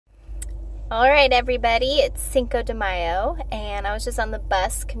All right, everybody, it's Cinco de Mayo, and I was just on the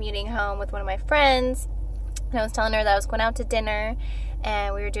bus commuting home with one of my friends, and I was telling her that I was going out to dinner,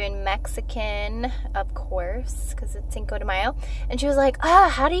 and we were doing Mexican, of course, because it's Cinco de Mayo, and she was like,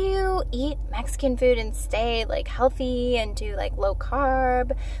 how do you eat Mexican food and stay, like, healthy and do, like, low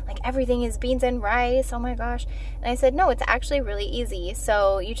carb, like, everything is beans and rice, oh my gosh, and I said, no, it's actually really easy,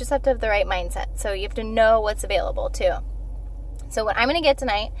 so you just have to have the right mindset, so you have to know what's available, too. So what I'm going to get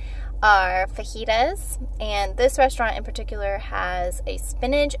tonight are fajitas, and this restaurant in particular has a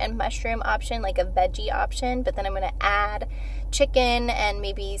spinach and mushroom option, like a veggie option, but then I'm going to add chicken and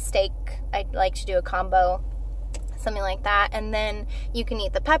maybe steak. I'd like to do a combo, something like that, and then you can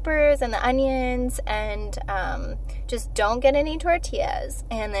eat the peppers and the onions, and just don't get any tortillas,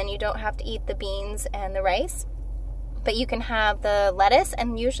 and then you don't have to eat the beans and the rice, but you can have the lettuce,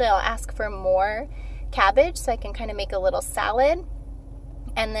 and usually I'll ask for more cabbage so I can kind of make a little salad.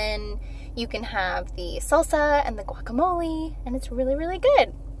 And then you can have the salsa and the guacamole, and it's really, really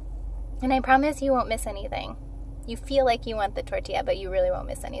good. And I promise you won't miss anything. You feel like you want the tortilla, but you really won't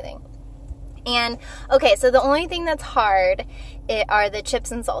miss anything. And, okay, so the only thing that's hard are the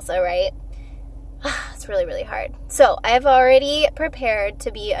chips and salsa, right? It's really, really hard. So I have already prepared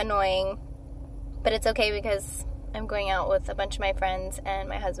to be annoying, but it's okay because I'm going out with a bunch of my friends and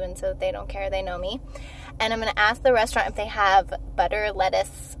my husband, so they don't care. They know me. And I'm going to ask the restaurant if they have butter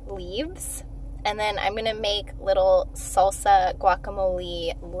lettuce leaves. And then I'm going to make little salsa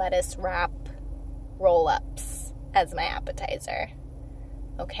guacamole lettuce wrap roll-ups as my appetizer.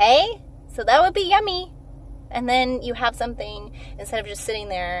 Okay? So that would be yummy. And then you have something instead of just sitting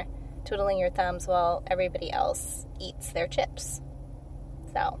there twiddling your thumbs while everybody else eats their chips.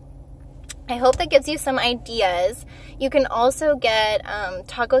 So I hope that gives you some ideas. You can also get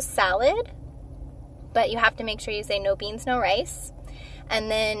taco salad, but you have to make sure you say no beans, no rice.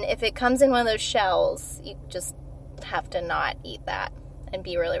 And then if it comes in one of those shells, you just have to not eat that and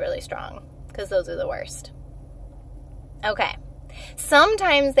be really, really strong, because those are the worst. Okay.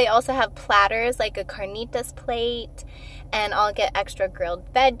 Sometimes they also have platters, like a carnitas plate, and I'll get extra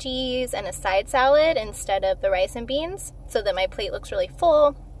grilled veggies and a side salad instead of the rice and beans, so that my plate looks really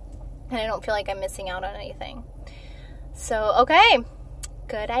full and I don't feel like I'm missing out on anything. So, okay.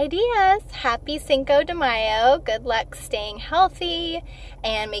 Good ideas. Happy Cinco de Mayo. Good luck staying healthy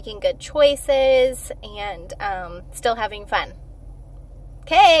and making good choices and still having fun.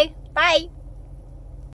 Okay, bye.